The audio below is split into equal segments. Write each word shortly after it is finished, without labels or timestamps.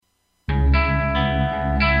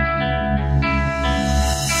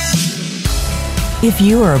If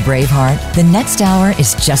you are a Braveheart, the next hour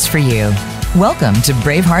is just for you. Welcome to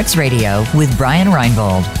Bravehearts Radio with Brian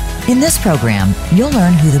Reinbold. In this program, you'll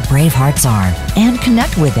learn who the Bravehearts are and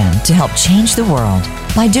connect with them to help change the world.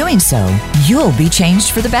 By doing so, you'll be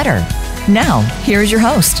changed for the better. Now, here's your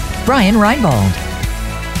host, Brian Reinbold.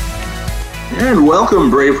 And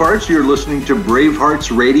welcome, Bravehearts. You're listening to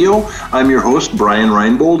Bravehearts Radio. I'm your host, Brian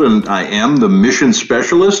Reinbold, and I am the mission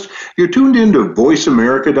specialist. You're tuned into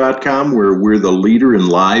VoiceAmerica.com, where we're the leader in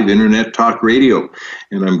live internet talk radio.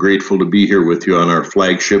 And I'm grateful to be here with you on our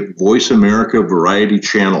flagship Voice America Variety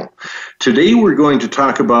channel. Today, we're going to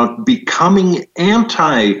talk about becoming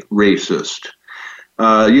anti-racist.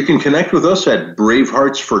 You can connect with us at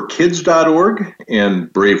braveheartsforkids.org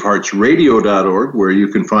and braveheartsradio.org, where you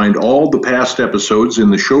can find all the past episodes in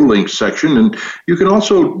the show links section. And you can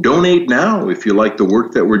also donate now if you like the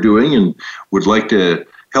work that we're doing and would like to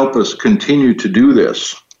help us continue to do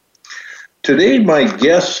this. Today, my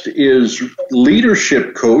guest is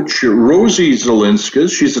leadership coach Rosie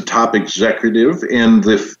Zilinskas. She's a top executive and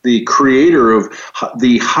the creator of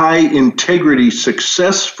the High Integrity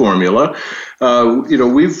Success Formula. Rosie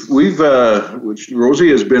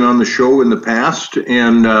has been on the show in the past,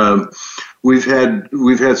 and we've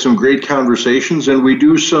had some great conversations, and we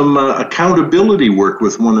do some accountability work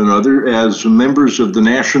with one another as members of the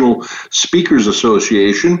National Speakers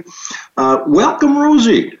Association. Welcome,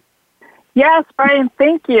 Rosie. Yes, Brian,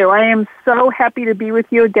 thank you. I am so happy to be with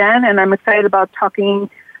you again, and I'm excited about talking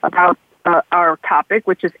about our topic,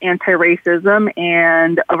 which is anti-racism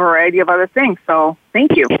and a variety of other things. So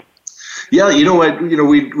thank you. Yeah, you know what?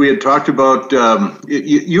 We had talked about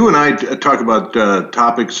you and I talk about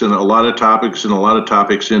topics and a lot of topics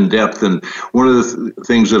in depth. And one of the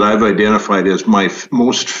things that I've identified as my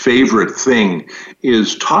most favorite thing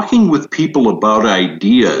is talking with people about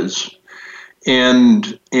ideas.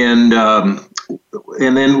 And then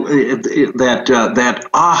that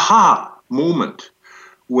aha moment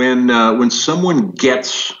when someone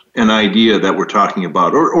gets an idea that we're talking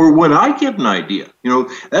about, or when I get an idea,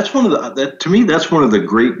 that's to me that's one of the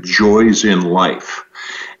great joys in life,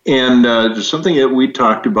 and something that we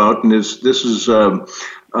talked about, and this is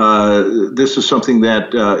something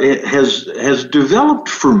that has developed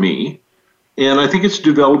for me, and I think it's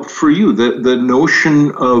developed for you. The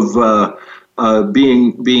notion of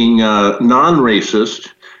being non-racist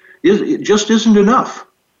it just isn't enough.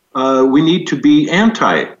 We need to be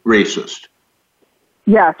anti-racist.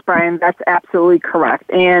 Yes, Brian, that's absolutely correct.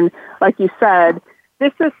 And like you said,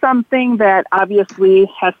 this is something that obviously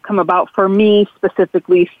has come about for me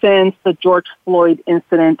specifically since the George Floyd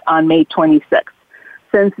incident on May 26th.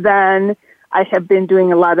 Since then, I have been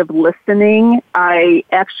doing a lot of listening. I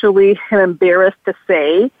actually am embarrassed to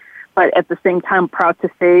say, but at the same time proud to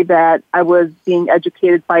say that I was being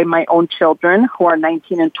educated by my own children who are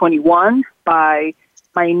 19 and 21, by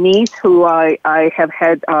my niece who I have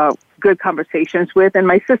had good conversations with, and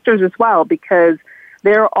my sisters as well, because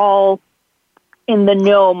they're all in the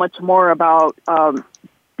know much more about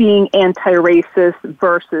being anti-racist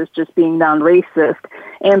versus just being non-racist.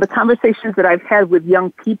 And the conversations that I've had with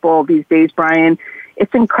young people these days, Brian,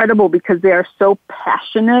 it's incredible because they are so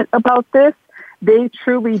passionate about this. They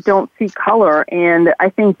truly don't see color, and I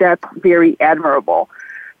think that's very admirable.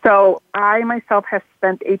 So I myself have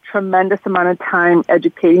spent a tremendous amount of time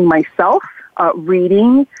educating myself,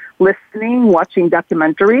 reading, listening, watching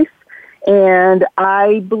documentaries, and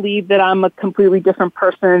I believe that I'm a completely different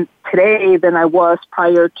person today than I was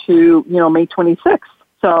prior to, May 26th.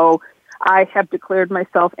 So I have declared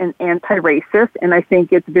myself an anti-racist, and I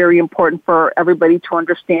think it's very important for everybody to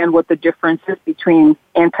understand what the difference is between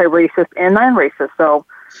anti-racist and non-racist. So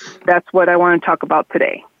that's what I want to talk about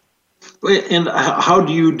today. And how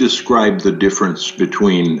do you describe the difference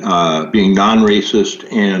between being non-racist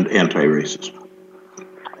and anti-racist?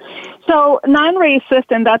 So non-racist,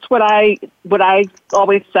 and that's what I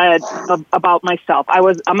always said about myself.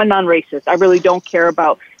 I'm a non-racist. I really don't care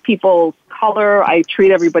about people's color. I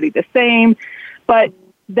treat everybody the same. But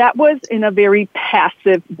that was in a very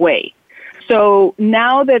passive way. So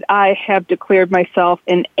now that I have declared myself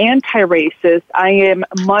an anti-racist, I am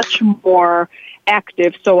much more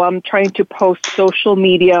active. So I'm trying to post social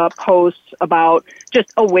media posts about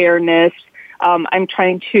just awareness. I'm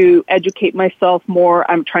trying to educate myself more.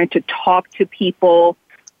 I'm trying to talk to people.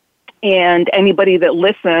 And anybody that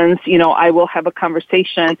listens, I will have a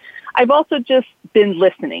conversation. I've also just been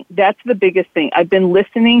listening. That's the biggest thing. I've been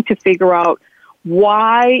listening to figure out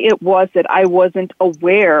why it was that I wasn't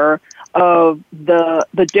aware of the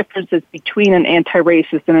differences between an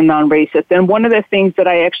anti-racist and a non-racist. And one of the things that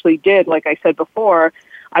I actually did, like I said before,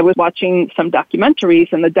 I was watching some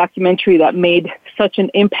documentaries, and the documentary that made such an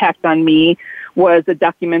impact on me was a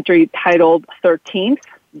documentary titled 13th,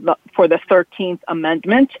 for the 13th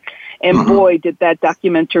Amendment. And boy, did that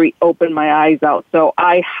documentary open my eyes out. So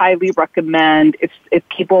I highly recommend, if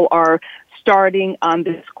people are starting on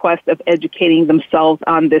this quest of educating themselves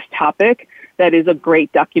on this topic, that is a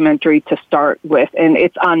great documentary to start with, and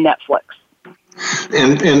it's on Netflix.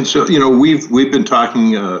 And so, we've been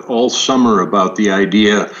talking all summer about the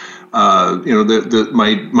idea.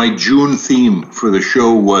 My June theme for the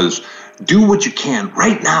show was do what you can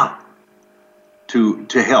right now to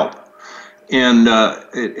help, and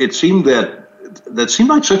it seemed that seemed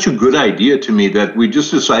like such a good idea to me that we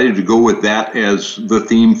just decided to go with that as the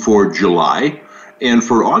theme for July and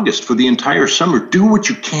for August, for the entire summer. Do what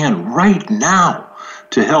you can right now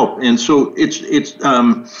to help. And so it's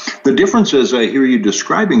the difference, as I hear you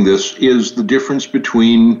describing this, is the difference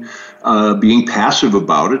between being passive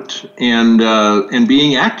about it and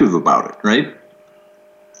being active about it, right?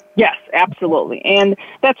 Yes, absolutely. And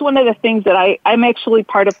that's one of the things that I'm actually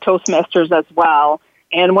part of Toastmasters as well.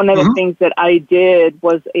 And one of the things that I did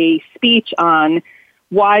was a speech on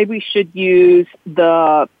why we should use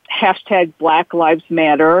the hashtag Black Lives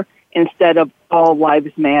Matter instead of All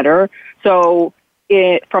Lives Matter. So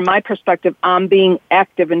from my perspective, I'm being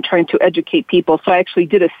active and trying to educate people. So I actually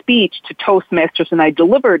did a speech to Toastmasters and I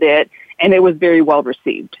delivered it, and it was very well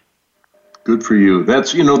received. Good for you. I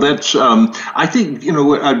think,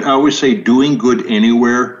 I always say doing good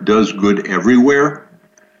anywhere does good everywhere.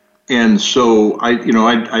 And so I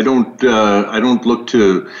don't look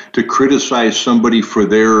to criticize somebody for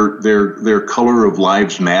their color of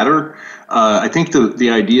lives matter. I think the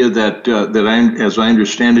idea that as I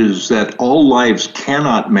understand it, is that all lives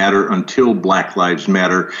cannot matter until Black Lives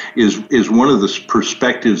Matter is one of the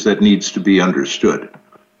perspectives that needs to be understood.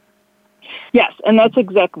 Yes, and that's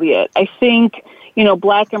exactly it. I think,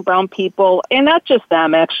 Black and brown people, and not just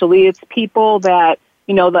them, actually, it's people that,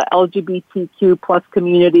 the LGBTQ plus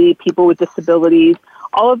community, people with disabilities,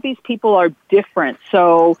 all of these people are different.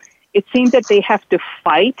 So it seems that they have to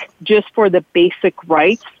fight just for the basic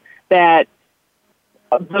rights that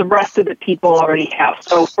the rest of the people already have.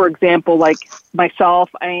 So, for example, like myself,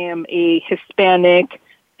 I am a Hispanic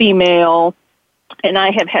female, and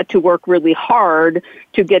I have had to work really hard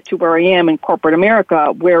to get to where I am in corporate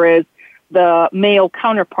America, whereas the male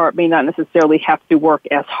counterpart may not necessarily have to work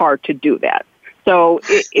as hard to do that. So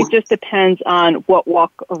it just depends on what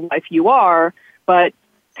walk of life you are. But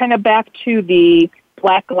kind of back to the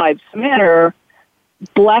Black Lives Matter,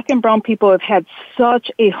 Black and brown people have had such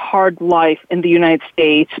a hard life in the United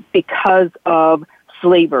States because of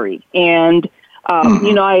slavery. And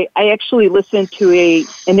I actually listened to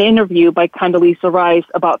an interview by Condoleezza Rice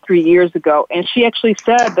about 3 years ago, and she actually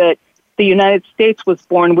said that the United States was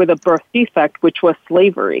born with a birth defect, which was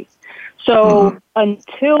slavery. So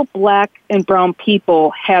until Black and brown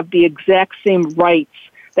people have the exact same rights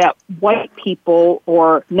that white people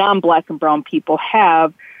or non-Black and brown people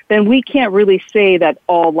have, then we can't really say that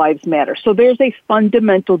all lives matter. So there's a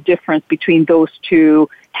fundamental difference between those two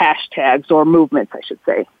hashtags or movements, I should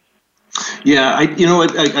say. Yeah, I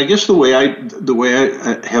guess the way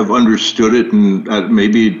I have understood it, and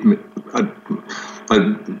maybe I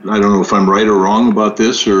don't know if I'm right or wrong about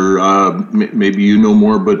this, or maybe you know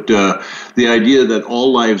more, but the idea that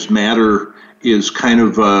all lives matter is kind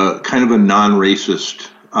of a non-racist,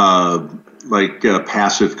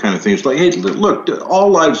 passive kind of thing. It's like, hey, look, all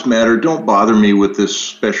lives matter. Don't bother me with this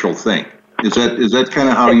special thing. Is that kind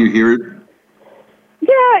of how you hear it?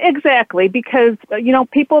 Yeah, exactly. Because,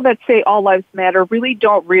 people that say all lives matter really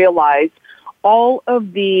don't realize all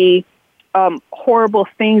of the horrible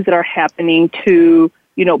things that are happening to,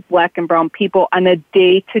 Black and brown people on a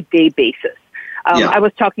day-to-day basis. I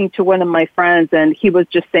was talking to one of my friends, and he was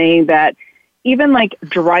just saying that even like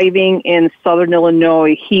driving in Southern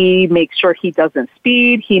Illinois, he makes sure he doesn't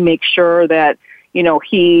speed. He makes sure that,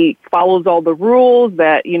 he follows all the rules,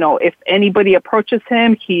 that, if anybody approaches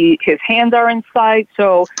him, his hands are in sight.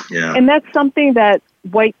 So, and that's something that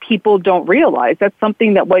white people don't realize. That's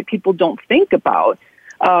something that white people don't think about.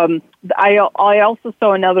 I also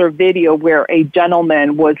saw another video where a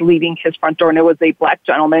gentleman was leaving his front door, and it was a Black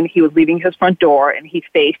gentleman. He was leaving his front door, and he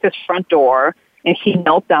faced his front door, and he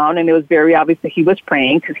knelt down, and it was very obvious that he was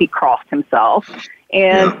praying because he crossed himself.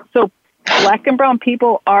 And so Black and brown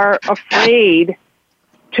people are afraid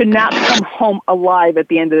to not come home alive at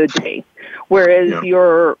the end of the day, whereas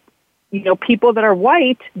people that are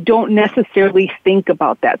white don't necessarily think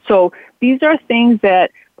about that. So these are things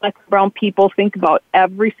that Black and brown people think about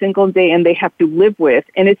every single day, and they have to live with.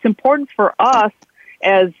 And it's important for us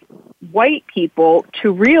as white people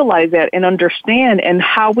to realize that and understand, and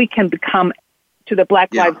how we can become to the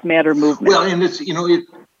Black Lives Matter movement. Well, and it's,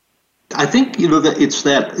 I think, that it's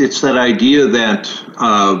that idea that,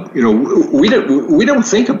 we don't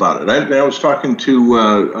think about it. I was talking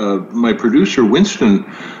to my producer, Winston,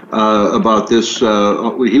 about this.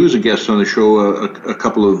 He was a guest on the show a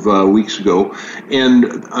couple of weeks ago.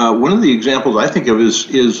 And one of the examples I think of is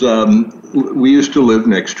we used to live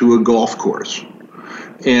next to a golf course.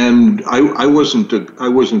 And I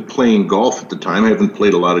wasn't playing golf at the time. I haven't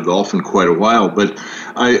played a lot of golf in quite a while, but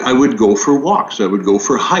I would go for walks. I would go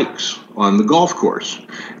for hikes on the golf course.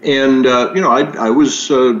 And,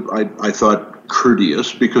 I thought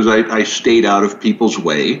courteous because I stayed out of people's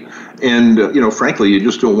way. And, frankly, you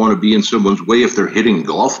just don't want to be in someone's way if they're hitting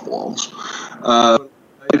golf balls. I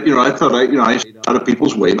thought I stayed out of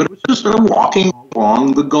people's way, but it was just walking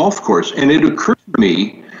along the golf course. And it occurred to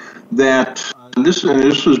me that this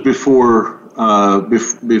was before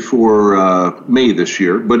May this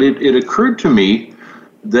year, but it occurred to me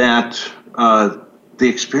that the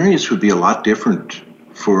experience would be a lot different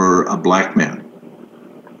for a black man.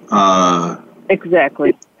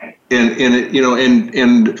 Exactly.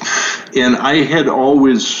 And I had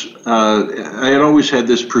always had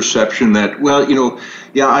this perception that,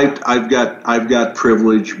 I've got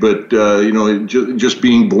privilege, but just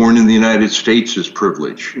being born in the United States is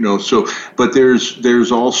privilege, So, but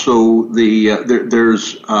there's also there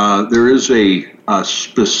is a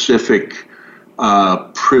specific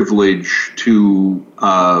privilege to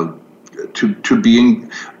being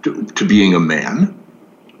a man,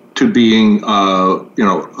 to being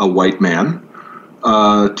a white man,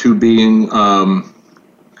 to being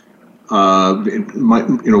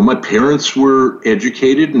my parents were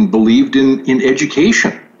educated and believed in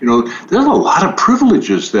education. There's a lot of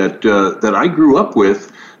privileges that I grew up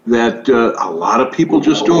with that a lot of people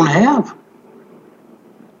just don't have.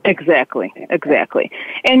 Exactly.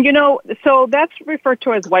 And, so that's referred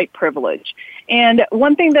to as white privilege. And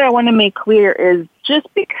one thing that I want to make clear is just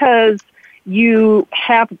because you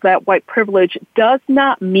have that white privilege does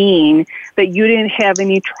not mean that you didn't have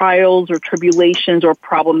any trials or tribulations or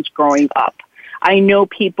problems growing up. I know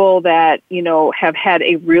people that, have had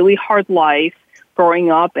a really hard life growing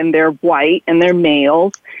up, and they're white and they're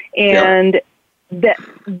males, and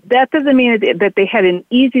that doesn't mean that they had an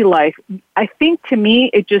easy life. I think to me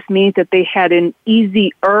it just means that they had an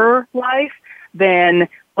easier life than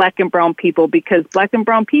black and brown people, because black and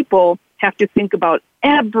brown people have to think about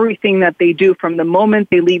everything that they do from the moment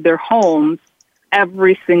they leave their homes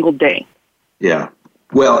every single day. Yeah.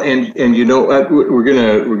 Well, and we're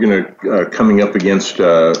gonna coming up against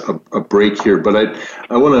a break here, but I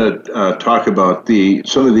want to talk about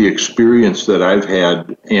some of the experience that I've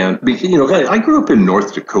had, and I grew up in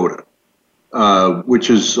North Dakota, which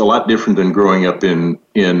is a lot different than growing up in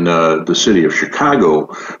the city of Chicago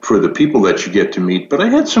for the people that you get to meet. But I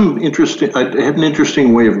had an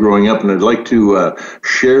interesting way of growing up, and I'd like to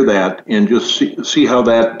share that and just see how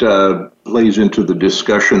that plays into the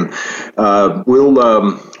discussion.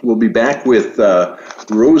 We'll be back with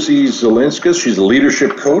Rosie Zelinskas. She's a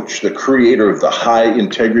leadership coach, the creator of the High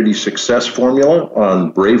Integrity Success Formula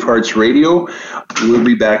on Brave Hearts Radio. We'll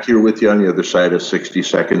be back here with you on the other side of 60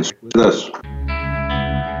 Seconds with us.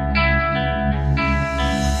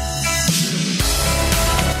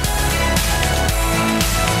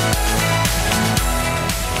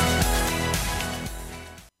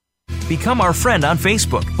 Become our friend on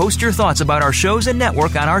Facebook. Post your thoughts about our shows and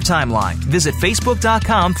network on our timeline. Visit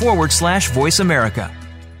Facebook.com/Voice America.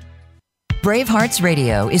 Brave Hearts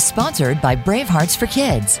Radio is sponsored by Brave Hearts for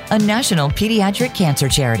Kids, a national pediatric cancer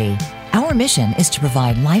charity. Our mission is to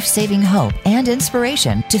provide life-saving hope and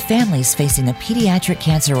inspiration to families facing a pediatric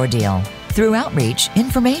cancer ordeal through outreach,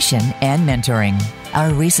 information, and mentoring.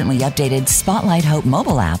 Our recently updated Spotlight Hope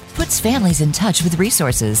mobile app puts families in touch with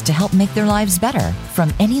resources to help make their lives better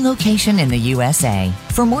from any location in the USA.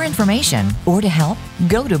 For more information or to help,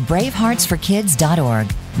 go to braveheartsforkids.org.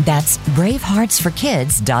 That's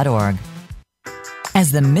braveheartsforkids.org. As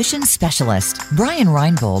the mission specialist, Brian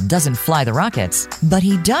Reinbold doesn't fly the rockets, but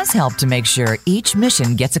he does help to make sure each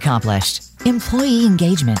mission gets accomplished. Employee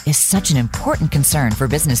engagement is such an important concern for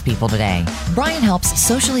business people today. Brian helps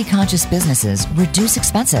socially conscious businesses reduce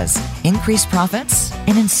expenses, increase profits,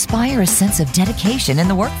 and inspire a sense of dedication in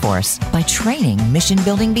the workforce by training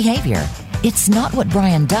mission-building behavior. It's not what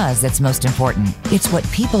Brian does that's most important. It's what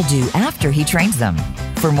people do after he trains them.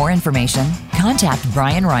 For more information, contact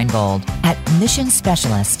Brian Reinbold at Mission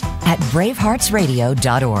Specialist at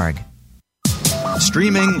braveheartsradio.org.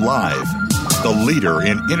 Streaming live, the leader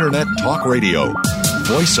in Internet talk radio,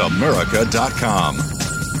 VoiceAmerica.com.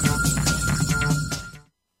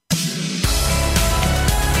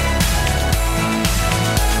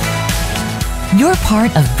 You're part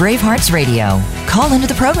of Brave Hearts Radio. Call into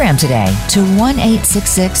the program today to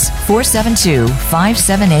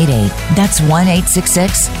 1-866-472-5788. That's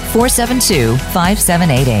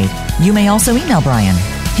 1-866-472-5788. You may also email Brian.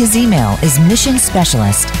 His email is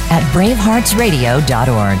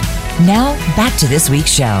missionspecialist@braveheartsradio.org. Now, back to this week's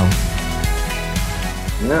show.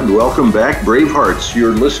 And welcome back, Bravehearts.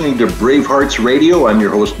 You're listening to Bravehearts Radio. I'm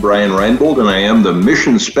your host, Brian Reinbold, and I am the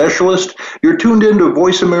mission specialist. You're tuned into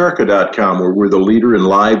VoiceAmerica.com, where we're the leader in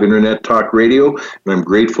live Internet talk radio, and I'm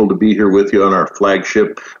grateful to be here with you on our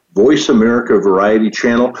flagship Voice America Variety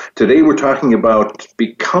channel. Today we're talking about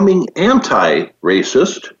becoming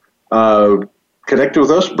anti-racist. Connect with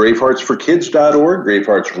us, braveheartsforkids.org,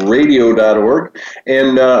 braveheartsradio.org.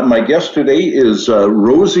 And my guest today is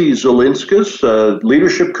Rosie Zilinskas,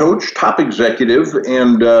 leadership coach, top executive,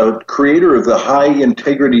 and creator of the High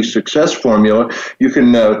Integrity Success Formula. You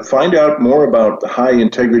can find out more about High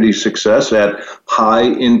Integrity Success at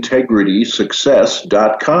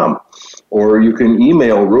highintegritysuccess.com. Or you can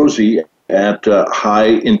email Rosie at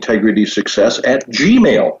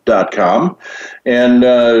highintegritysuccess@gmail.com. And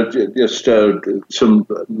just some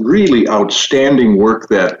really outstanding work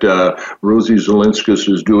that Rosie Zilinskas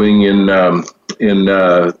is doing in the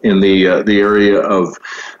area of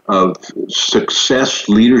success,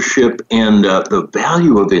 leadership, and the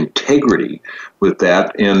value of integrity with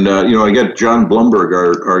that. And, I got John Blumberg,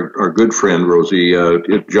 our good friend, Rosie.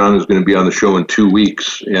 John is going to be on the show in 2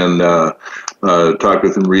 weeks, and talked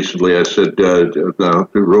with him recently. I said,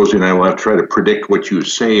 Rosie and I will have to try to predict what you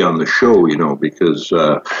say on the show, because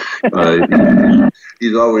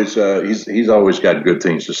he's always got good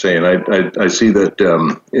things to say. And I see that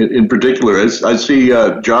in particular, I see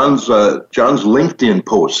John's LinkedIn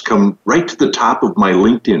posts come right to the top of my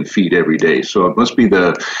LinkedIn feed every day. So it must be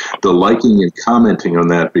the liking and commenting on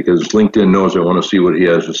that, because LinkedIn knows I want to see what he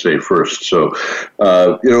has to say first. So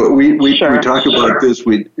we talk about this.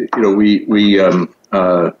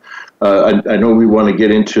 I know we want to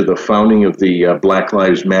get into the founding of the Black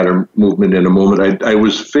Lives Matter movement in a moment. I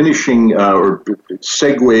was finishing or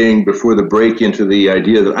segueing before the break into the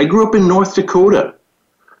idea that I grew up in North Dakota.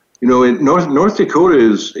 North Dakota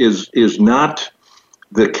is not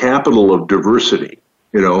the capital of diversity.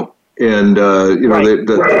 And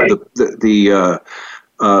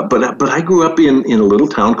but I grew up in a little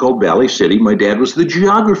town called Valley City. My dad was the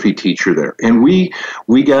geography teacher there, and we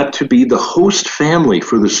got to be the host family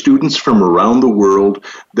for the students from around the world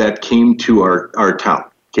that came to our town,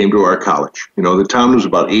 came to our college. The town was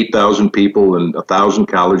about 8,000 people and 1,000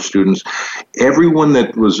 college students. Everyone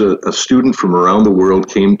that was a student from around the world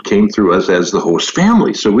came through us as the host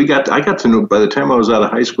family. So I got to know, by the time I was out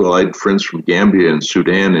of high school, I had friends from Gambia and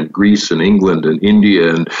Sudan and Greece and England and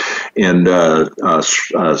India and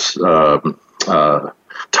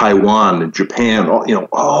Taiwan and Japan,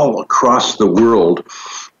 all across the world.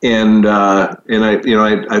 And I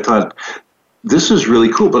thought, this is really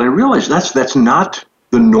cool. But I realized that's not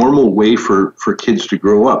the normal way for kids to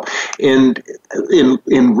grow up. And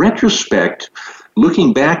in retrospect,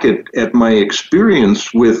 looking back at my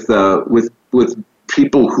experience with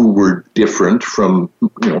people who were different from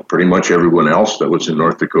pretty much everyone else that was in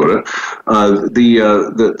North Dakota,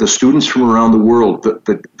 the students from around the world,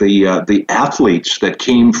 the athletes that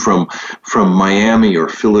came from Miami or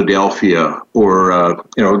Philadelphia or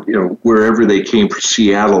wherever they came from,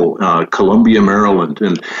 Seattle, Columbia, Maryland,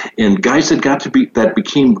 and guys that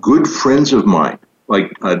became good friends of mine,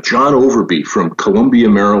 like John Overby from Columbia,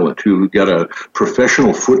 Maryland, who got a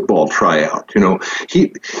professional football tryout.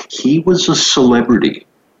 He was a celebrity.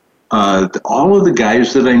 All of the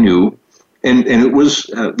guys that I knew, and it was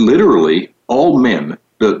literally all men,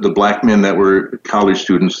 the black men that were college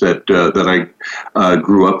students that I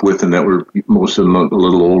grew up with, and that were most of them a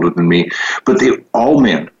little older than me, but they all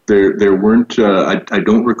men. There weren't. I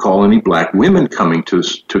don't recall any black women coming to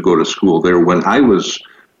go to school there when I was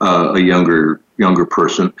a younger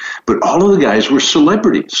person, but all of the guys were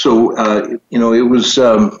celebrities. So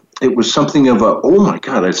it was something of a, oh my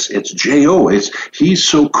God, it's J.O. He's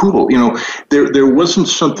so cool. There wasn't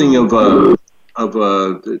something of a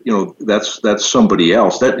that's somebody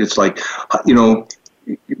else. That it's like,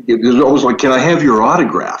 it was always like, can I have your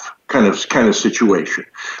autograph? Kind of situation.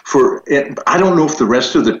 I don't know if the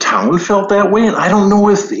rest of the town felt that way, and I don't know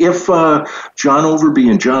if John Overby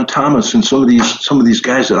and John Thomas and some of these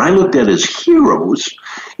guys that I looked at as heroes,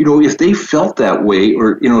 if they felt that way,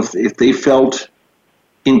 or if they felt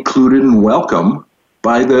included and welcome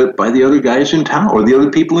by the other guys in town or the other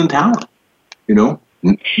people in town.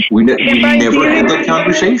 We never had that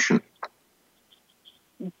conversation.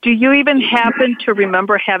 Do you even happen to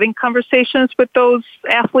remember having conversations with those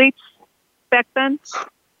athletes? back then?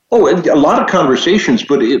 Oh, and a lot of conversations,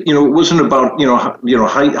 but it wasn't about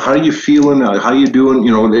how you feeling, how you doing.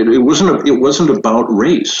 It wasn't about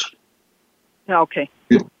race. Okay.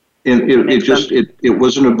 It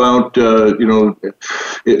wasn't about it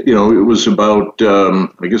was about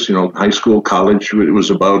I guess high school, college. It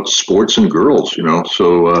was about sports and girls.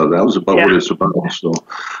 So that was about what it's about. So,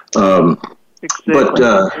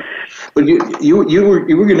 exactly. but you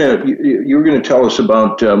were gonna tell us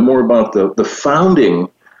about more about the founding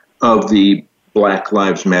of the Black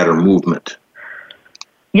Lives Matter movement.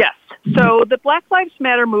 Yes. So the Black Lives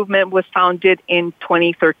Matter movement was founded in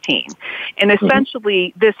 2013. And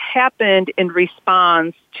essentially, this happened in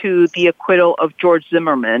response to the acquittal of George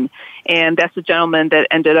Zimmerman. And that's the gentleman that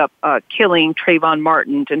ended up killing Trayvon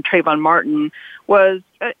Martin. And Trayvon Martin was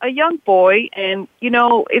a young boy. And,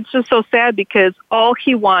 it's just so sad because all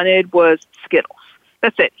he wanted was Skittles.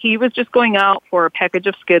 That's it. He was just going out for a package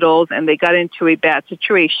of Skittles, and they got into a bad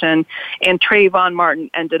situation, and Trayvon Martin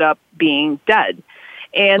ended up being dead.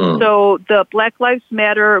 And so the Black Lives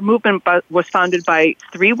Matter movement was founded by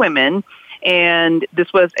 3 women, and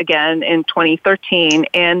this was, again, in 2013.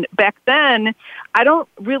 And back then, I don't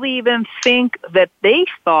really even think that they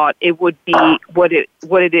thought it would be what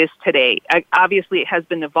it is today. Obviously, it has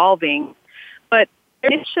been evolving, but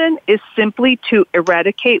their mission is simply to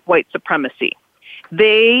eradicate white supremacy.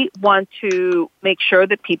 They want to make sure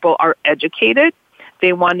that people are educated.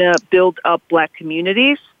 They want to build up Black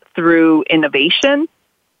communities through innovation.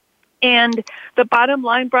 And the bottom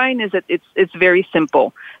line, Brian, is that it's very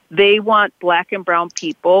simple. They want Black and brown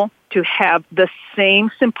people to have the same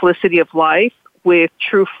simplicity of life with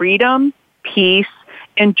true freedom, peace,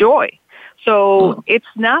 and joy. So it's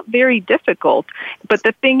not very difficult. But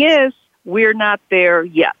the thing is, we're not there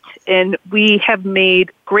yet. And we have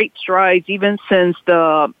made great strides even since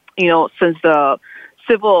the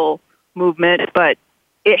civil movement, but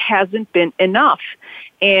it hasn't been enough.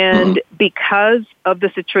 And because of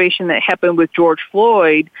the situation that happened with George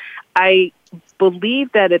Floyd, I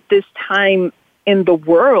believe that at this time in the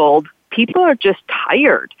world, people are just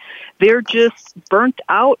tired. They're just burnt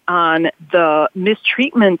out on the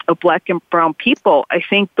mistreatment of Black and brown people. I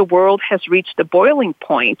think the world has reached a boiling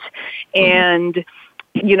point. And,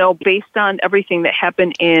 based on everything that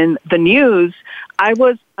happened in the news, I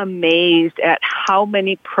was amazed at how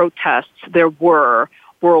many protests there were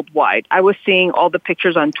worldwide. I was seeing all the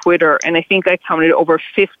pictures on Twitter, and I think I counted over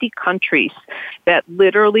 50 countries that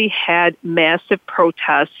literally had massive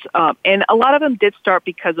protests. And a lot of them did start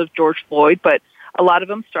because of George Floyd, but a lot of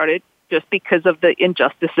them started just because of the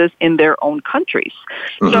injustices in their own countries.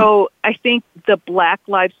 So I think the Black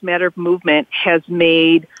Lives Matter movement has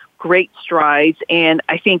made great strides, and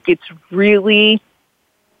I think it's really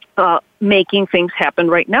making things happen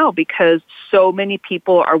right now because so many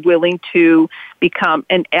people are willing to become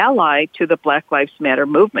an ally to the Black Lives Matter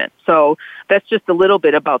movement. So that's just a little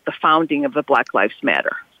bit about the founding of the Black Lives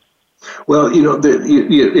Matter. Well,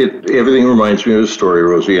 everything reminds me of a story,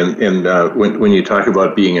 Rosie. And when you talk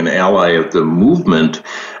about being an ally of the movement,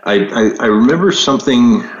 I remember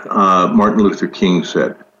something Martin Luther King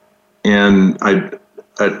said, and I've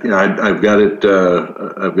got it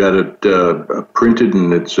printed,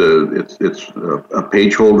 and it's a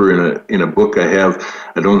page holder in a book I have.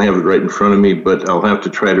 I don't have it right in front of me, but I'll have to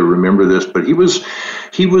try to remember this. But he was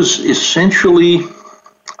essentially.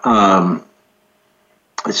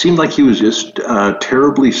 It seemed like he was just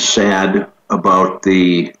terribly sad about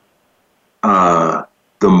the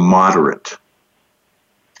moderate.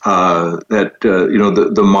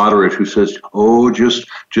 The moderate who says, "Oh, just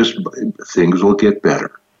things will get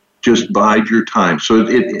better. Just bide your time." So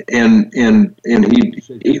he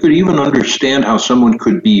could even understand how someone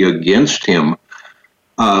could be against him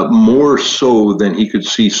more so than he could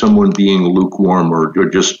see someone being lukewarm or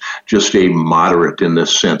just a moderate in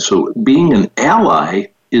this sense. So being an ally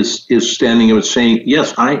is standing up and saying,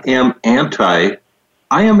 "Yes, I am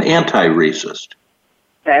anti-racist."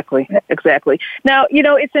 Exactly. Now,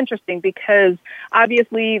 it's interesting because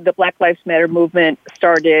obviously the Black Lives Matter movement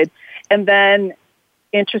started, and then,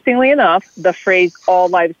 interestingly enough, the phrase "all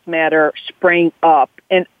lives matter" sprang up,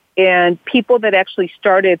 and people that actually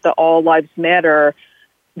started the "all lives matter"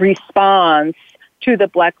 response to the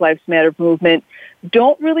Black Lives Matter movement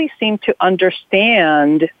don't really seem to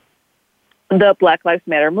understand the Black Lives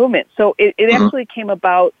Matter movement. So it actually came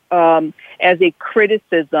about as a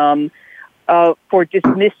criticism for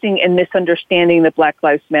dismissing and misunderstanding the Black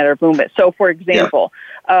Lives Matter movement. So, for example,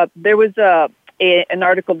 there was an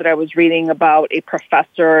article that I was reading about a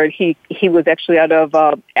professor. He was actually out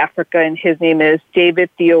of Africa, and his name is David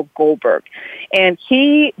Theo Goldberg. And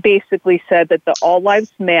he basically said that the All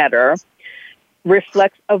Lives Matter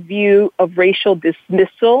reflects a view of racial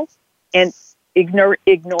dismissal and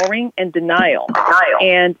ignoring and denial.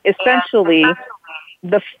 And essentially,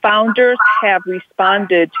 the founders have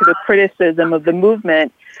responded to the criticism of the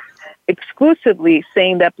movement exclusively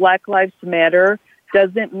saying that Black Lives Matter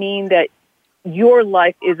doesn't mean that your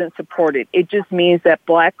life isn't supported. It just means that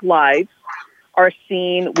Black lives are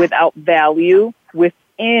seen without value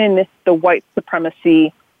within the white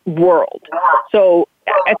supremacy world. So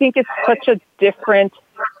I think it's such a different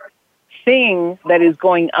thing that is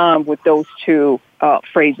going on with those two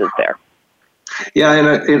phrases there. Yeah, and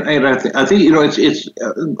I think it's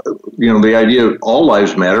the idea of all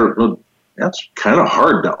lives matter. Well, that's kind of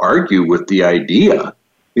hard to argue with the idea.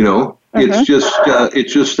 It's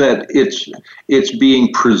just that it's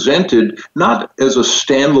being presented not as a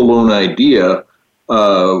standalone idea,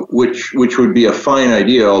 which would be a fine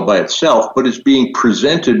idea all by itself, but it's being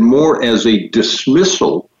presented more as a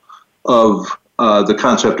dismissal of the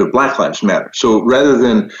concept of Black Lives Matter. So rather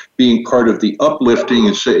than being part of the uplifting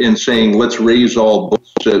and saying let's raise all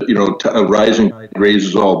boats, a rising tide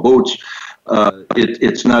raises all boats,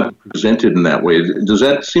 it's not presented in that way. Does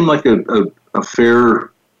that seem like a fair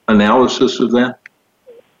analysis of that?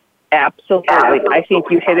 Absolutely. I think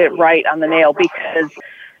you hit it right on the nail, because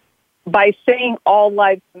by saying all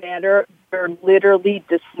lives matter, they're literally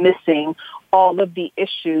dismissing all of the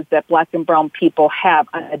issues that Black and brown people have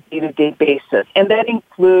on a day-to-day basis. And that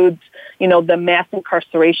includes, the mass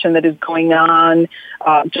incarceration that is going on,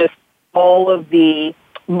 just all of the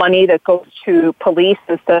money that goes to police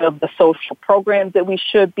instead of the social programs that we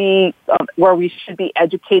should be, where we should be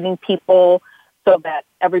educating people so that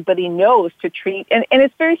everybody knows to treat, and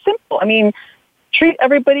it's very simple. I mean, treat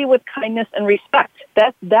everybody with kindness and respect.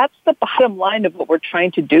 That's the bottom line of what we're trying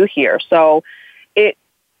to do here. So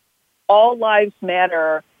all lives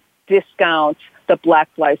matter discounts the Black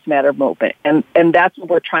Lives Matter movement. And that's what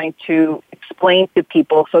we're trying to explain to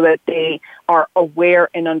people so that they are aware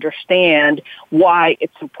and understand why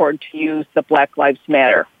it's important to use the Black Lives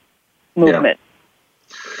Matter movement. Yeah.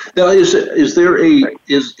 Now, is there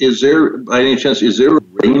by any chance, is there a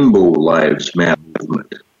Rainbow Lives Matter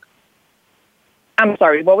movement? I'm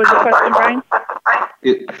sorry, what was the question, Brian?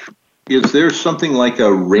 Is there something like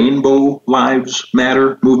a Rainbow Lives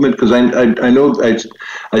Matter movement? Because I know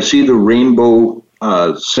I see the rainbow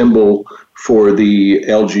symbol for the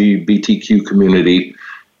LGBTQ community,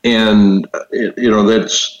 and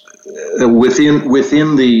that's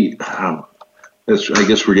within the. I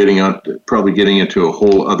guess we're probably getting into a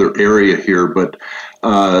whole other area here, but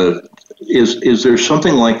is there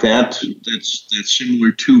something like that that's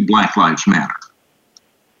similar to Black Lives Matter?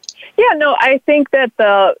 Yeah, no, I think that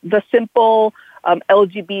the simple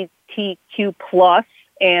LGBTQ plus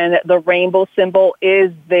and the rainbow symbol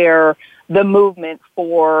is the movement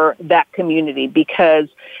for that community, because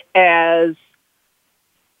as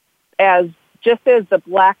just as the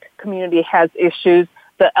Black community has issues,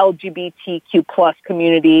 the LGBTQ plus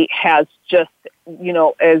community has just,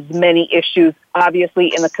 as many issues,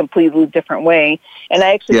 obviously in a completely different way. And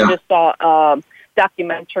I actually just saw a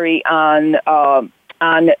documentary on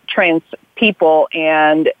trans people,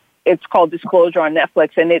 and it's called Disclosure on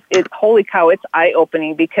Netflix. And it holy cow, it's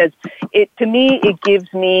eye-opening, because it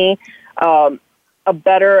gives me a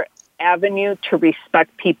better avenue to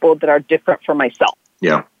respect people that are different from myself.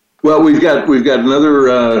 Yeah. Well, we've got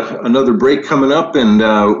another break coming up, and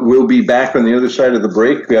we'll be back on the other side of the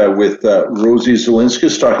break with Rosie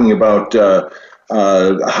Zilinskas talking about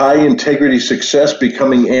high integrity success,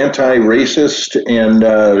 becoming anti-racist, and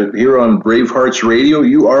here on Brave Hearts Radio.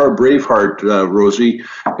 You are a Braveheart, Rosie,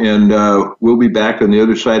 and we'll be back on the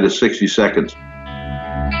other side of 60 seconds.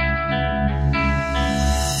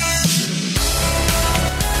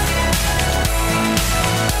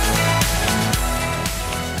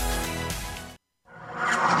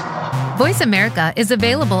 Voice America is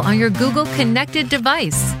available on your Google connected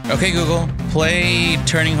device. Okay, Google, play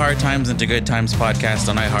Turning Hard Times into Good Times podcast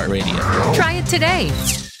on iHeartRadio. Try it today.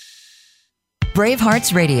 Brave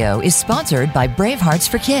Hearts Radio is sponsored by Brave Hearts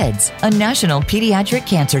for Kids, a national pediatric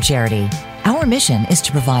cancer charity. Our mission is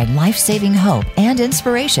to provide life-saving hope and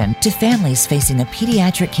inspiration to families facing a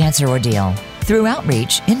pediatric cancer ordeal through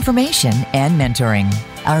outreach, information, and mentoring.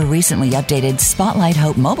 Our recently updated Spotlight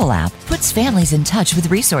Hope mobile app puts families in touch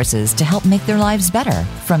with resources to help make their lives better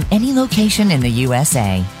from any location in the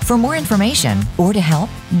USA. For more information or to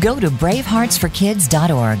help, go to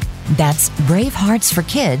braveheartsforkids.org. That's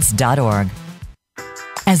braveheartsforkids.org.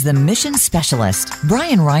 As the mission specialist,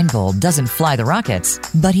 Brian Reinbold doesn't fly the rockets,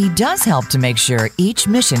 but he does help to make sure each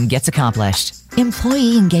mission gets accomplished.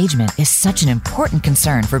 Employee engagement is such an important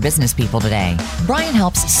concern for business people today. Brian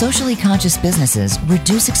helps socially conscious businesses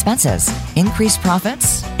reduce expenses, increase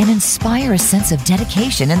profits, and inspire a sense of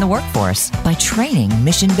dedication in the workforce by training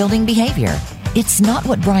mission-building behavior. It's not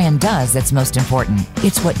what Brian does that's most important.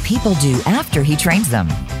 It's what people do after he trains them.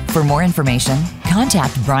 For more information,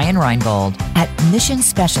 contact Brian Reinbold at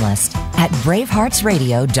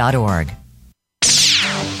missionspecialist@braveheartsradio.org.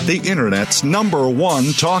 The Internet's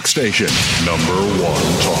 #1 talk station.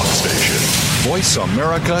 #1 talk station.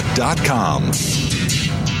 VoiceAmerica.com.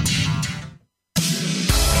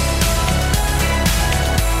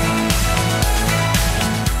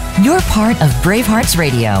 You're part of Brave Hearts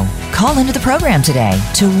Radio. Call into the program today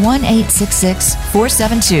to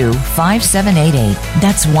 1-866-472-5788.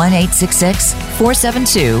 That's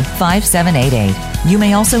 1-866-472-5788. You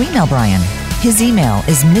may also email Brian. His email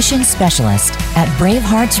is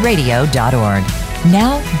missionspecialist@braveheartsradio.org.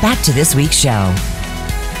 Now, back to this week's show.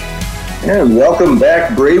 And welcome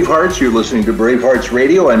back, Bravehearts. You're listening to Bravehearts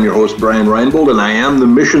Radio. I'm your host, Brian Reinbold, and I am the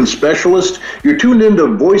Mission Specialist. You're tuned into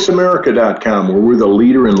VoiceAmerica.com, where we're the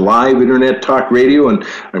leader in live Internet talk radio, and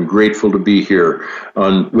I'm grateful to be here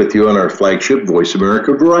with you on our flagship Voice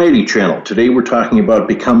America Variety channel. Today we're talking about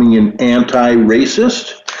becoming an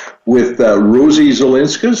anti-racist with Rosie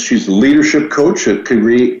Zelinskas. She's the leadership coach,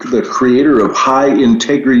 the creator of High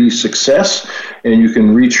Integrity Success, and you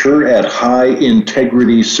can reach her at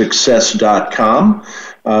highintegritysuccess.com,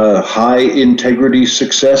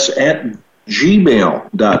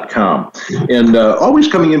 highintegritysuccess@gmail.com. And always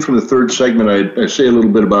coming in from the third segment, I say a little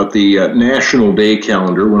bit about the National Day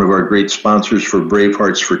Calendar. One of our great sponsors for Brave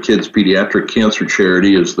Hearts for Kids Pediatric Cancer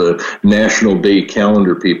Charity is the National Day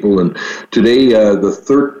Calendar, people. And today, the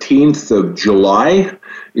 13th of July,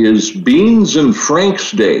 is Beans and Franks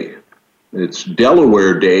Day. It's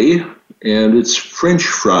Delaware Day, and it's French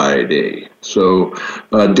Fry Day. So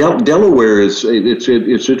Delaware it's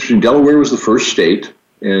interesting. Delaware was the first state.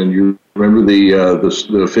 And you remember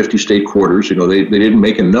the 50 state quarters, they didn't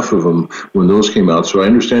make enough of them when those came out. So I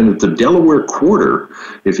understand that the Delaware quarter,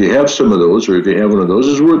 if you have some of those, or if you have one of those,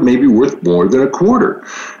 is maybe worth more than a quarter.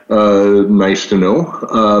 Nice to know.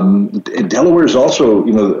 Delaware is also,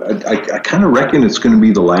 I kind of reckon it's going to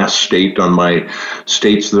be the last state on my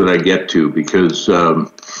states that I get to, because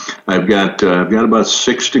I've got about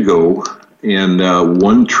 6 to go, and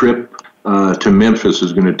one trip to Memphis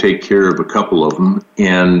is going to take care of a couple of them,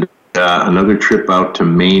 and another trip out to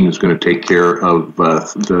Maine is going to take care of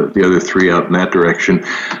the other 3 out in that direction.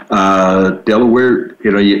 Delaware,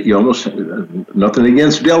 you almost, nothing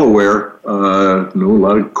against Delaware. A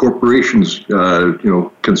lot of corporations,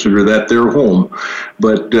 consider that their home,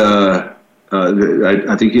 but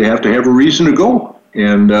I think you have to have a reason to go.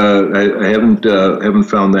 And I haven't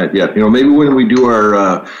found that yet. Maybe when we do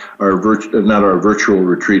our virtual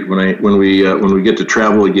retreat, when we get to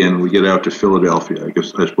travel again, we get out to Philadelphia. I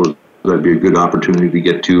suppose that'd be a good opportunity to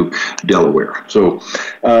get to Delaware. So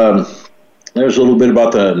there's a little bit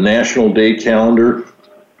about the National Day Calendar.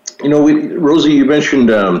 Rosie, you mentioned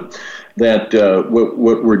that what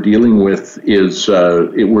we're dealing with is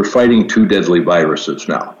we're fighting 2 deadly viruses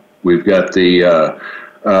now. We've got the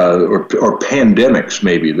or pandemics,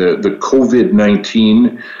 maybe the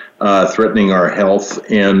COVID-19 threatening our health,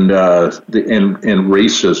 and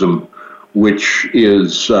racism, which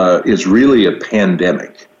is really a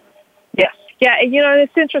pandemic. Yes, yeah,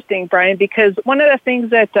 it's interesting, Brian, because one of the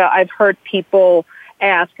things that I've heard people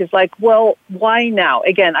ask is like, well, why now?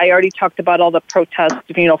 Again, I already talked about all the protests,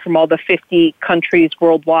 from all the 50 countries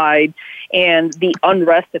worldwide and the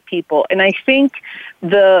unrest of people. And I think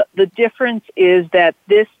the difference is that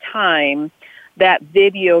this time, that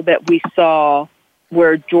video that we saw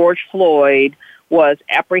where George Floyd was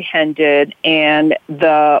apprehended and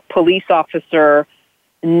the police officer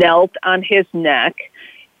knelt on his neck,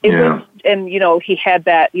 it was, and he had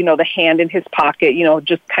that, the hand in his pocket,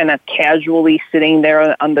 just kind of casually sitting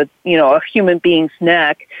there on the, a human being's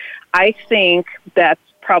neck. I think that's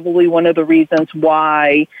probably one of the reasons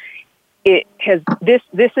why it has, this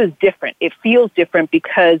is different. It feels different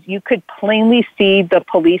because you could plainly see the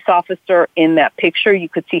police officer in that picture. You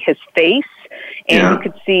could see his face, and you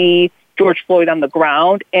could see George Floyd on the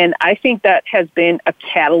ground. And I think that has been a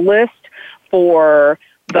catalyst for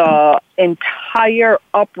the entire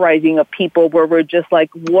uprising of people, where we're just like,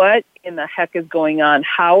 what in the heck is going on?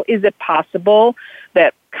 How is it possible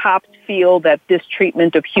that cops feel that this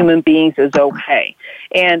treatment of human beings is okay?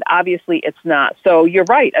 And obviously it's not. So you're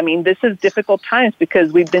right. I mean, this is difficult times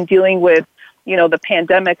because we've been dealing with the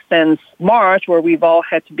pandemic since March, where we've all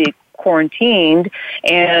had to be quarantined,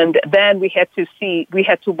 and then we had to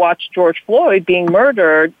watch George Floyd being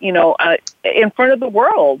murdered, in front of the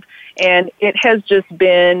world. And it has just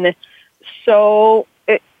been such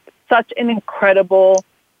an incredible,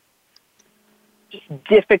 just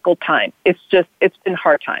difficult time. It's been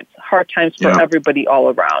hard times for everybody all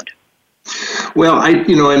around. Well, I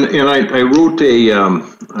wrote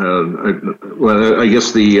I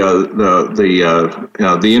guess the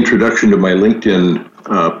introduction to my LinkedIn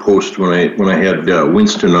post when I had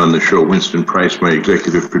Winston on the show, Winston Price, my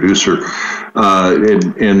executive producer,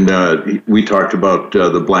 and we talked about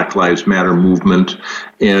the Black Lives Matter movement,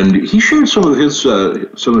 and he shared some of his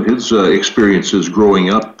experiences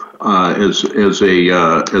growing up as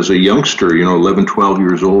a youngster, 11, 12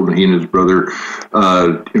 years old, and he and his brother,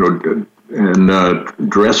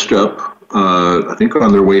 dressed up, I think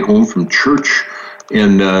on their way home from church,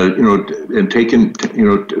 and taken,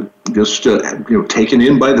 taken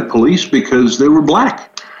in by the police because they were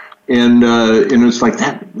black, and it's like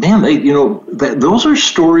that, man. Those are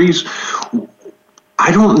stories.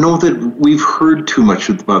 I don't know that we've heard too much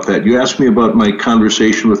about that. You asked me about my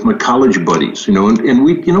conversation with my college buddies, and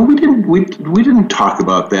we didn't talk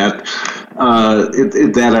about that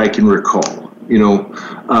that I can recall.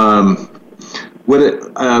 When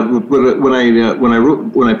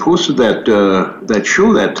I posted that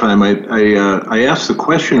show that time, I asked the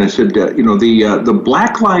question. I said, the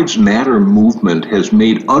Black Lives Matter movement has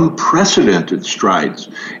made unprecedented strides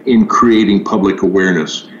in creating public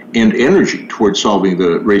awareness and energy towards solving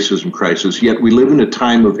the racism crisis. Yet we live in a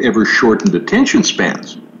time of ever shortened attention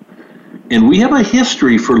spans, and we have a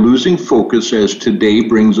history for losing focus as today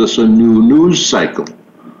brings us a new news cycle.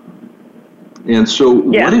 And so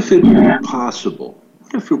what if it were possible?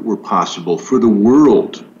 What if it were possible for the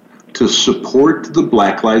world to support the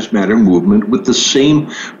Black Lives Matter movement with the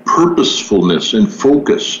same purposefulness and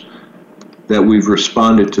focus that we've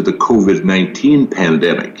responded to the COVID-19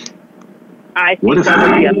 pandemic? I think that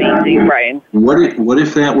would be amazing, Brian. What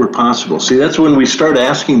if that were possible? See, that's when we start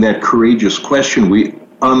asking that courageous question. We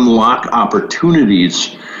unlock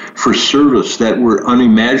opportunities for service that were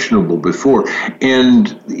unimaginable before. And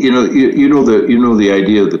the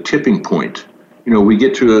idea of the tipping point. We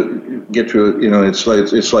get to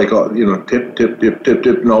it's like tip,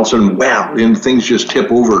 and all of a sudden, wow, and things just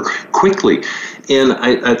tip over quickly. And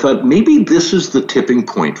I thought maybe this is the tipping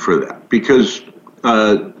point for that, because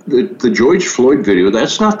the George Floyd video,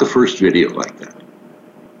 that's not the first video like that.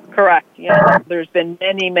 Correct. Yeah, there's been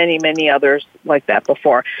many, many, many others like that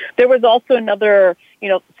before. There was also another,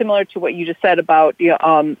 similar to what you just said about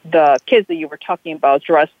the kids that you were talking about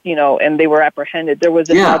dressed, and they were apprehended. There was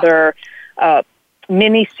another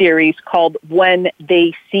mini series called When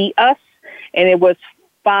They See Us, and it was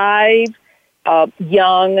 5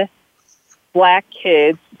 young black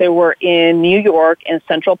kids. They were in New York in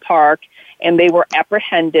Central Park, and they were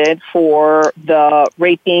apprehended for the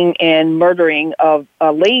raping and murdering of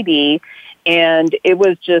a lady. And it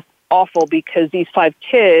was just awful because these 5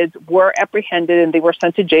 kids were apprehended and they were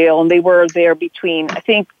sent to jail, and they were there between, I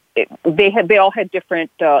think they all had different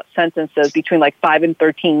sentences between like 5 and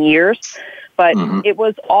 13 years. But it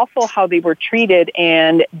was awful how they were treated,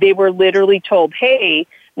 and they were literally told, hey,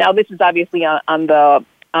 now this is obviously on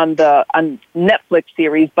Netflix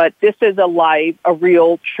series, but this is a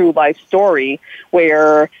real true life story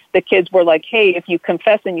where the kids were like, hey, if you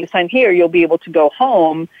confess and you sign here, you'll be able to go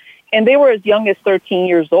home. And they were as young as 13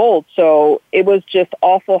 years old. So it was just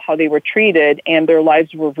awful how they were treated, and their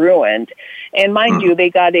lives were ruined. And mind you, they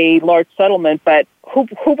got a large settlement, but who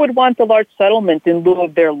would want the large settlement in lieu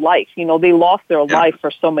of their life? They lost their life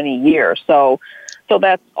for so many years. So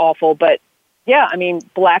that's awful. But yeah, I mean,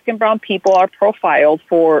 black and brown people are profiled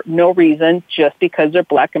for no reason just because they're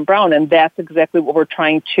black and brown. And that's exactly what we're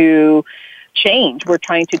trying to change. We're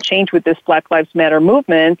trying to change with this Black Lives Matter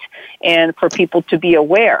movement, and for people to be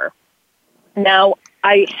aware. Now,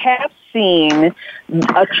 I have seen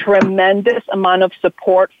a tremendous amount of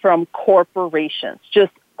support from corporations,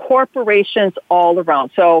 just corporations all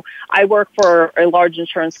around. So I work for a large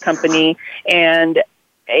insurance company, and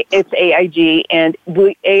it's AIG, and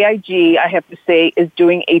AIG, I have to say, is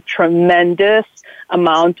doing a tremendous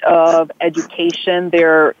amount of education.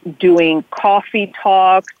 They're doing coffee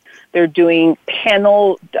talks. They're doing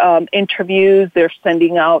panel interviews. They're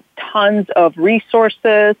sending out tons of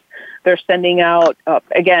resources. They're sending out,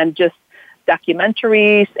 again, just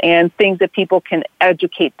documentaries and things that people can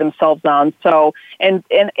educate themselves on. So, and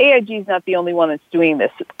AIG is not the only one that's doing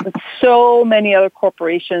this. So many other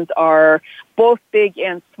corporations are both big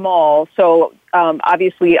and small. So,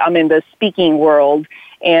 obviously, I'm in the speaking world,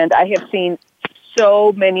 and I have seen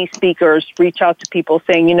so many speakers reach out to people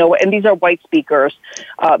saying, and these are white speakers,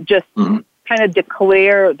 just kind of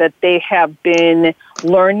declare that they have been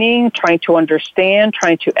learning, trying to understand,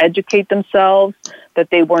 trying to educate themselves, that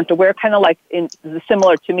they weren't aware, kind of like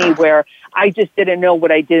similar to me, where I just didn't know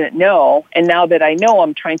what I didn't know. And now that I know,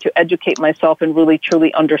 I'm trying to educate myself and really,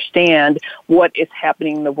 truly understand what is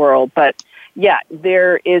happening in the world. But yeah,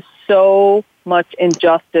 there is so much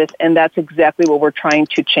injustice, and that's exactly what we're trying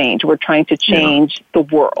to change. We're trying to change the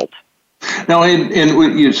world. Now, and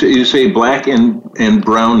you say black and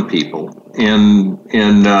brown people, and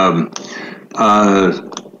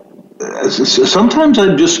sometimes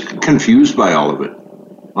I'm just confused by all of it,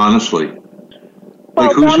 honestly.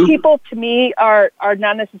 Well, brown people to me are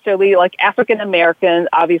not necessarily like African American.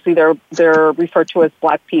 Obviously, they're referred to as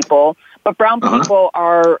black people, but brown people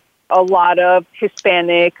are a lot of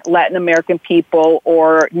Hispanic, Latin American people,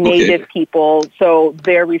 or Native people, so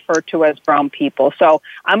they're referred to as brown people. So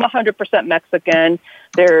I'm 100% Mexican.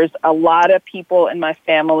 There's a lot of people in my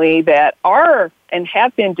family that are and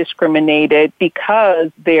have been discriminated because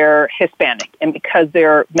they're Hispanic and because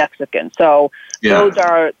they're Mexican. So those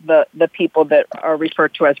are the people that are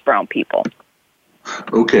referred to as brown people.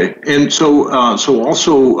 Okay, and so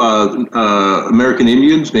also American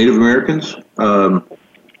Indians, Native Americans.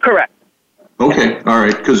 Correct. Okay, all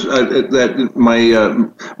right. Because that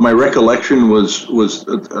my recollection was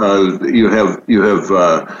you have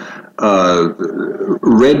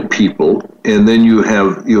red people, and then you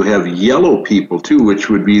have yellow people too, which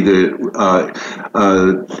would be the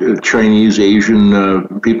Chinese,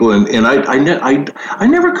 Asian people, and I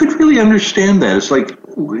never could really understand that. It's like,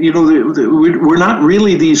 we're not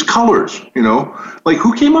really these colors, like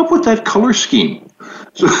who came up with that color scheme?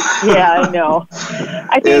 Yeah, I know.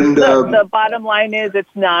 I think the bottom line is it's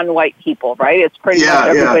non-white people, right? It's pretty much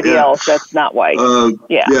everybody else that's not white. So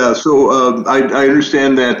I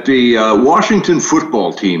understand that the Washington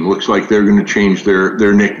football team looks like they're going to change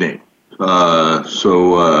their nickname. They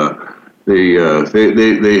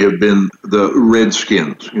have been the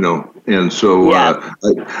Redskins, and so I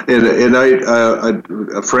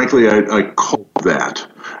frankly I call that.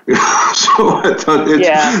 So I thought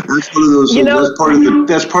that's one of those.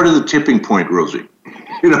 That's part of the tipping point, Rosie.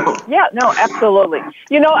 Yeah, no, absolutely.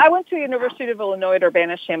 I went to the University of Illinois at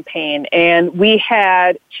Urbana-Champaign, and we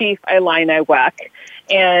had Chief Illini Weck,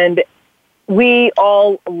 and we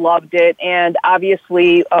all loved it. And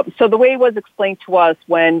obviously, so the way it was explained to us,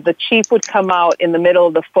 when the chief would come out in the middle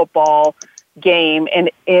of the football game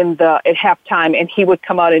and at halftime, and he would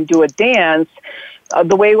come out and do a dance.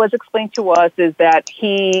 The way it was explained to us is that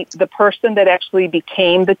the person that actually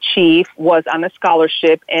became the chief was on a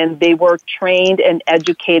scholarship, and they were trained and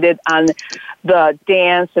educated on the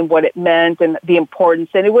dance and what it meant and the importance,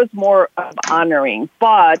 and it was more of honoring.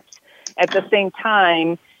 But at the same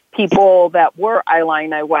time, people that were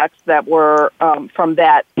Illini Wecks that were from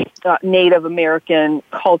that Native American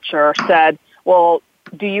culture said, well,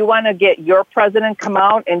 do you want to get your president come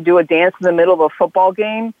out and do a dance in the middle of a football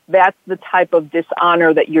game? That's the type of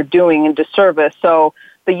dishonor that you're doing and disservice. So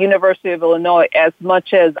the University of Illinois, as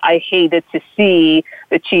much as I hated to see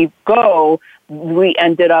the chief go, we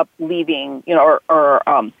ended up leaving, or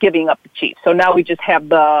giving up the chief. So now we just have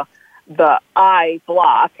the I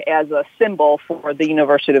block as a symbol for the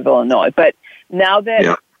University of Illinois. But now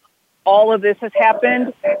that all of this has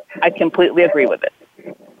happened, I completely agree with it.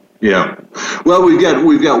 Yeah. Well, we've got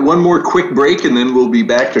one more quick break, and then we'll be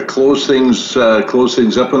back to close things up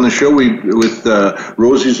on the show. With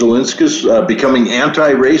Rosie Zilinskas becoming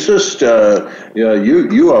anti-racist.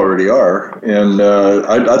 You already are, and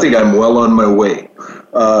I think I'm well on my way.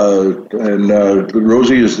 And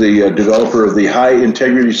Rosie is the developer of the High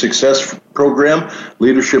Integrity Success Program,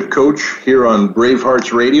 leadership coach here on Brave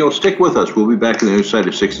Hearts Radio. Stick with us. We'll be back on the other side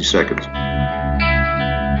of 60 seconds.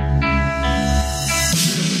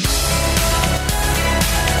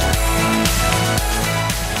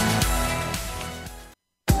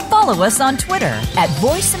 Follow us on Twitter at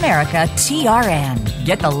VoiceAmericaTRN.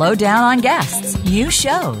 Get the lowdown on guests, new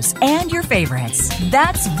shows, and your favorites.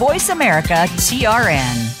 That's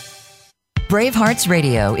VoiceAmericaTRN. Brave Hearts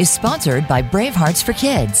Radio is sponsored by Brave Hearts for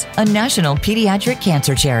Kids, a national pediatric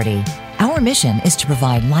cancer charity. Our mission is to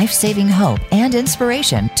provide life-saving hope and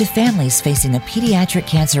inspiration to families facing the pediatric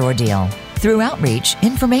cancer ordeal through outreach,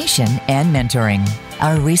 information, and mentoring.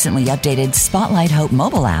 Our recently updated Spotlight Hope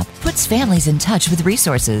mobile app puts families in touch with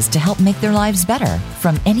resources to help make their lives better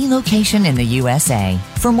from any location in the USA.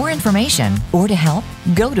 For more information or to help,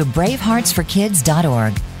 go to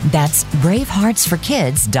braveheartsforkids.org. That's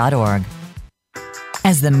braveheartsforkids.org.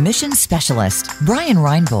 As the mission specialist, Brian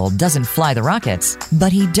Reinbold doesn't fly the rockets,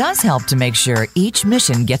 but he does help to make sure each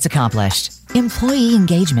mission gets accomplished. Employee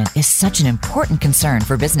engagement is such an important concern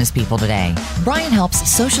for business people today. Brian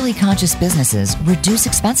helps socially conscious businesses reduce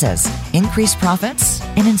expenses, increase profits,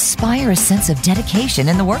 and inspire a sense of dedication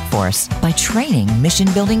in the workforce by training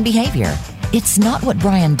mission-building behavior. It's not what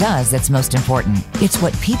Brian does that's most important. It's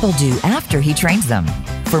what people do after he trains them.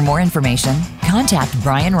 For more information, contact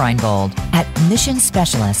Brian Reinbold at Mission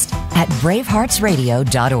Specialist at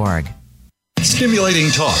braveheartsradio.org.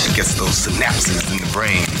 Stimulating talk gets those synapses in the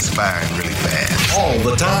brain firing really fast. All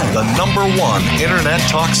the time. The #1 internet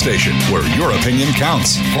talk station where your opinion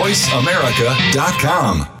counts.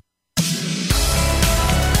 VoiceAmerica.com.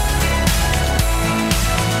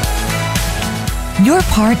 You're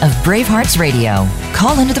part of Bravehearts Radio.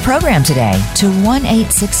 Call into the program today to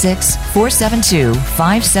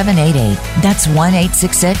 1-866-472-5788. That's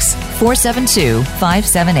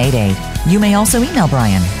 1-866-472-5788. You may also email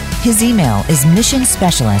Brian. His email is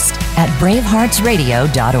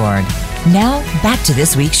missionspecialist@braveheartsradio.org. Now, back to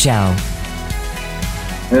this week's show.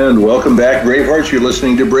 And welcome back, Bravehearts. You're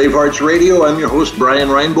listening to Bravehearts Radio. I'm your host, Brian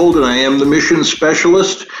Reinbold, and I am the Mission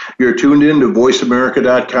Specialist. You're tuned in to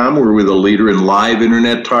VoiceAmerica.com, where we're the leader in live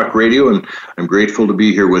internet talk radio, and I'm grateful to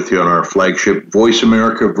be here with you on our flagship Voice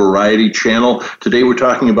America Variety channel. Today we're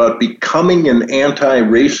talking about becoming an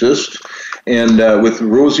anti-racist, and with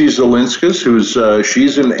Rosie Zilinskas,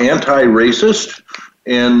 she's an anti-racist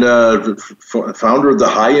and founder of the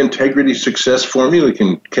High Integrity Success Formula. You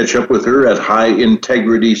can catch up with her at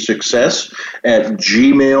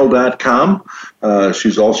highintegritysuccess@gmail.com.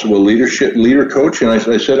 She's also a leader coach, and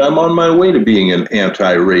I said, I'm on my way to being an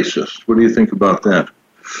anti-racist. What do you think about that?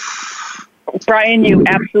 Brian, you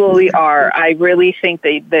absolutely are. I really think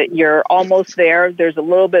that you're almost there. There's a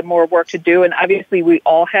little bit more work to do, and obviously we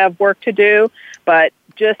all have work to do, but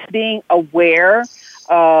just being aware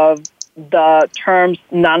of the terms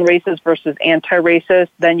non-racist versus anti-racist,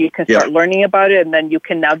 then you can start learning about it, and then you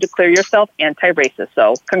can now declare yourself anti-racist.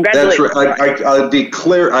 So congratulations. That's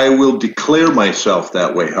right. I will declare myself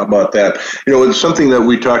that way. How about that? You know, it's something that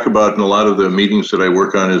we talk about in a lot of the meetings that I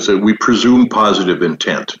work on is that we presume positive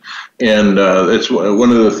intent. And it's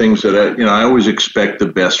one of the things that I always expect the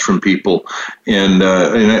best from people, and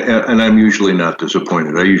I'm usually not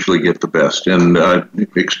disappointed. I usually get the best, and I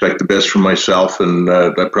expect the best from myself, and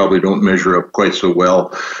I probably don't measure up quite so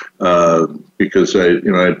well because I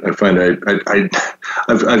find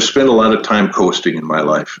I've spent a lot of time coasting in my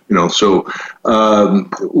life. So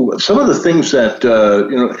some of the things that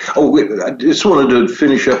I just wanted to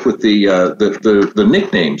finish up with the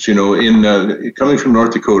nicknames. In coming from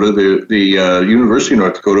North Dakota, the University of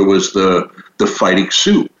North Dakota was the Fighting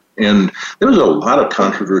Sioux. And there was a lot of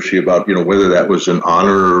controversy about, whether that was an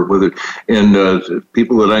honor or whether, and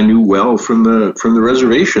people that I knew well from the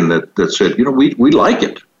reservation that said, we like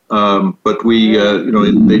it. But we,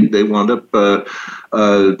 they wound up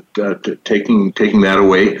taking that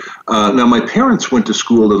away. Now, my parents went to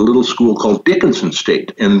school at a little school called Dickinson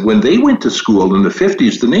State. And when they went to school in the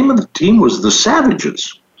 50s, the name of the team was the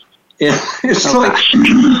Savages. And it's like,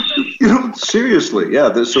 seriously,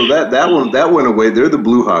 yeah. So that went away. They're the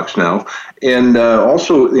Blue Hawks now, and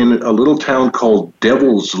also in a little town called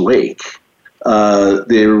Devil's Lake, they are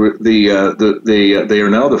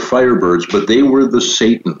now the Firebirds, but they were the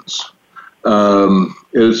Satans.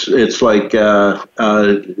 It's like the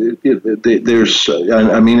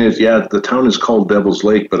town is called Devil's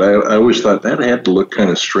Lake, but I always thought that had to look kind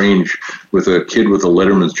of strange with a kid with a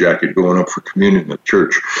Letterman's jacket going up for communion at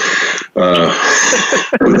church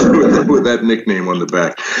with that nickname on the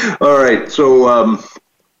back. All right, so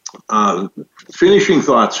finishing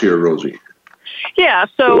thoughts here, Rosie. Yeah,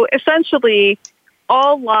 so essentially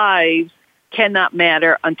all lives cannot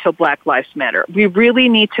matter until Black Lives Matter. We really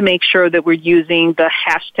need to make sure that we're using the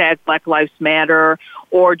hashtag Black Lives Matter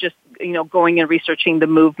or just, going and researching the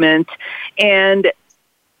movement. And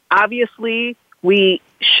obviously, we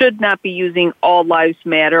should not be using all lives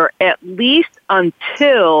matter, at least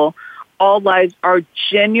until all lives are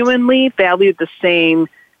genuinely valued the same,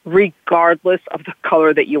 regardless of the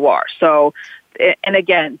color that you are. So, and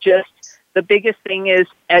again, just the biggest thing is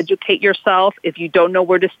educate yourself. If you don't know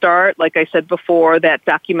where to start, like I said before, that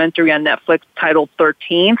documentary on Netflix titled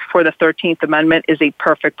 13th for the 13th Amendment is a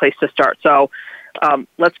perfect place to start. So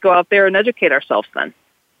let's go out there and educate ourselves then.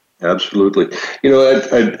 Absolutely.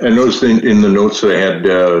 I noticed in the notes that I had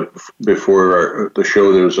before the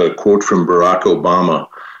show, there was a quote from Barack Obama.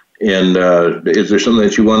 And is there something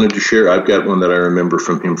that you wanted to share? I've got one that I remember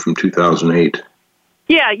from him from 2008.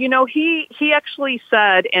 Yeah, he actually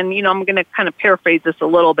said, and, I'm going to kind of paraphrase this a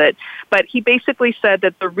little bit, but he basically said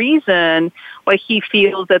that the reason why he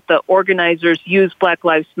feels that the organizers used Black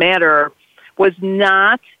Lives Matter was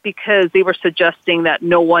not because they were suggesting that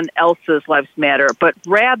no one else's lives matter, but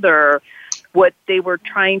rather what they were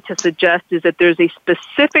trying to suggest is that there's a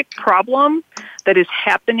specific problem that is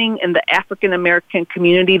happening in the African American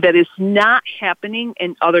community that is not happening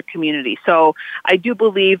in other communities. So I do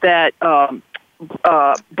believe that Barack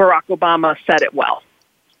Obama said it well.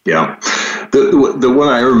 Yeah. The one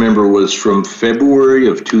I remember was from February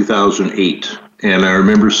of 2008. And I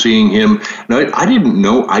remember seeing him. Now, I didn't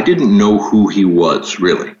know who he was,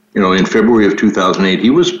 really. In February of 2008, he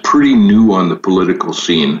was pretty new on the political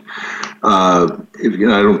scene. I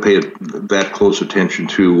don't pay that close attention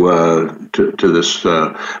to this,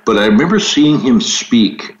 but I remember seeing him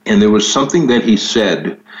speak, and there was something that he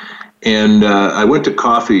said. And I went to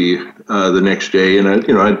coffee the next day, and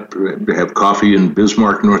I'd have coffee in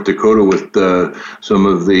Bismarck, North Dakota, with some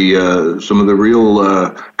of the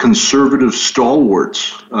real conservative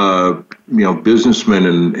stalwarts, businessmen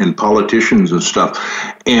and politicians and stuff.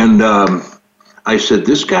 And I said,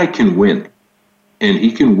 this guy can win, and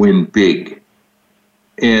he can win big,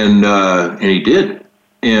 and he did.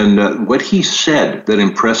 And what he said that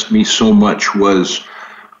impressed me so much was,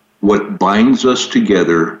 what binds us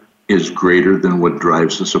together is greater than what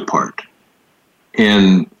drives us apart.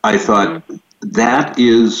 And I thought that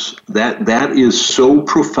is so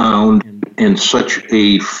profound and such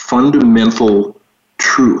a fundamental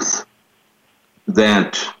truth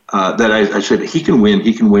that I said he can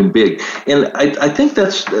win big. And I think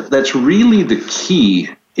that's really the key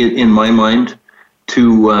in my mind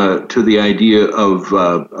to the idea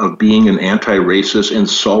of being an anti-racist and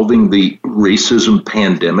solving the racism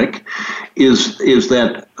pandemic is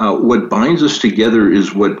that what binds us together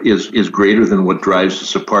is what is greater than what drives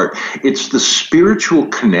us apart. It's the spiritual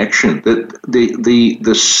connection, that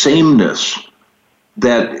the sameness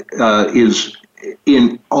that is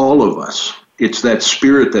in all of us. It's that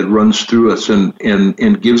spirit that runs through us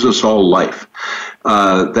and gives us all life.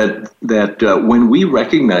 That when we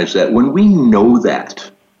recognize that, when we know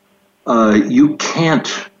that, you can't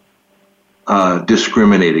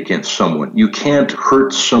discriminate against someone. You can't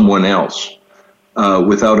hurt someone else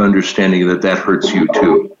without understanding that hurts you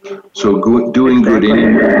too. So doing good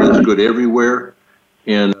anywhere is good everywhere,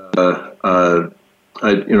 and I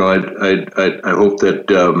hope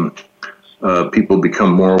that. People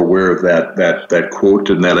become more aware of that quote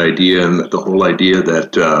and that idea, and the whole idea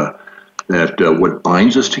that what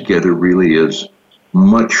binds us together really is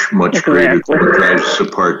much greater than what drives us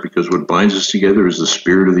apart, because what binds us together is the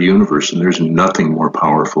spirit of the universe, and there's nothing more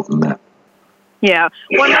powerful than that. Yeah.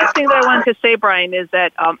 One last thing that I wanted to say, Brian, is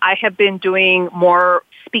that I have been doing more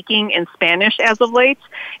speaking in Spanish as of late,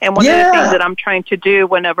 and one of the things that I'm trying to do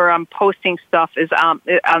whenever I'm posting stuff is on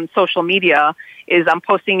social media is I'm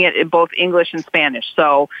posting it in both English and Spanish.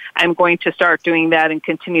 So I'm going to start doing that and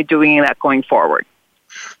continue doing that going forward.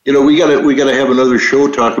 We gotta have another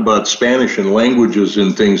show talk about Spanish and languages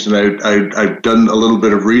and things. And I've done a little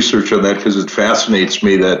bit of research on that because it fascinates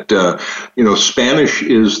me that Spanish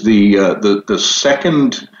is the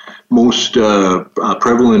second most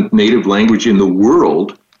prevalent native language in the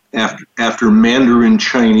world after Mandarin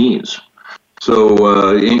Chinese.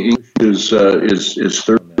 So English is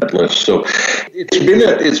third on that list. So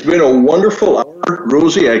it's been a wonderful hour,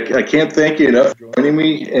 Rosie. I can't thank you enough for joining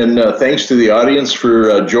me, and thanks to the audience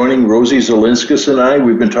for joining Rosie Zelinskas and I.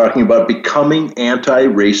 We've been talking about becoming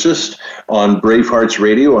anti-racist on Brave Hearts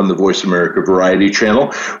Radio on the Voice America Variety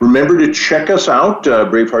Channel. Remember to check us out,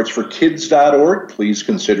 braveheartsforkids.org. Please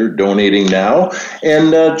consider donating now,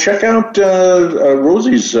 and check out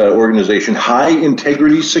Rosie's organization, High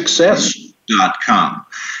Integrity Success.com.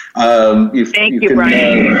 Thank you,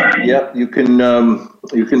 Brian. You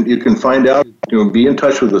can find out. Be in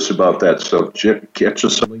touch with us about that. So catch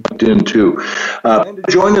us on LinkedIn too.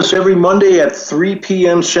 Join us every Monday at 3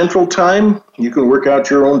 p.m. Central Time. You can work out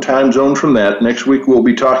your own time zone from that. Next week we'll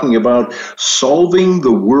be talking about solving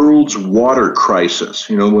the world's water crisis.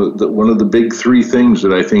 One of the big three things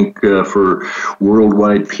that I think for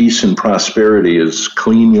worldwide peace and prosperity is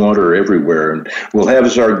clean water everywhere. And we'll have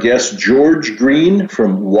as our guest George Green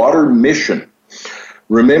from Water Mission.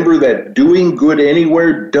 Remember that doing good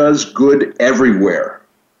anywhere does good everywhere.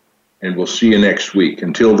 And we'll see you next week.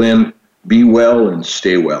 Until then, be well and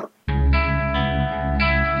stay well.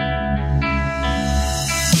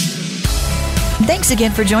 Thanks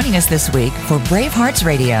again for joining us this week for Brave Hearts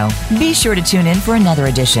Radio. Be sure to tune in for another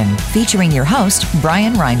edition featuring your host,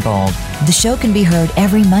 Brian Reinbold. The show can be heard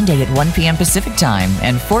every Monday at 1 p.m. Pacific Time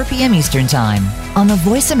and 4 p.m. Eastern Time on the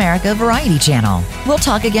Voice America Variety Channel. We'll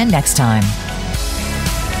talk again next time.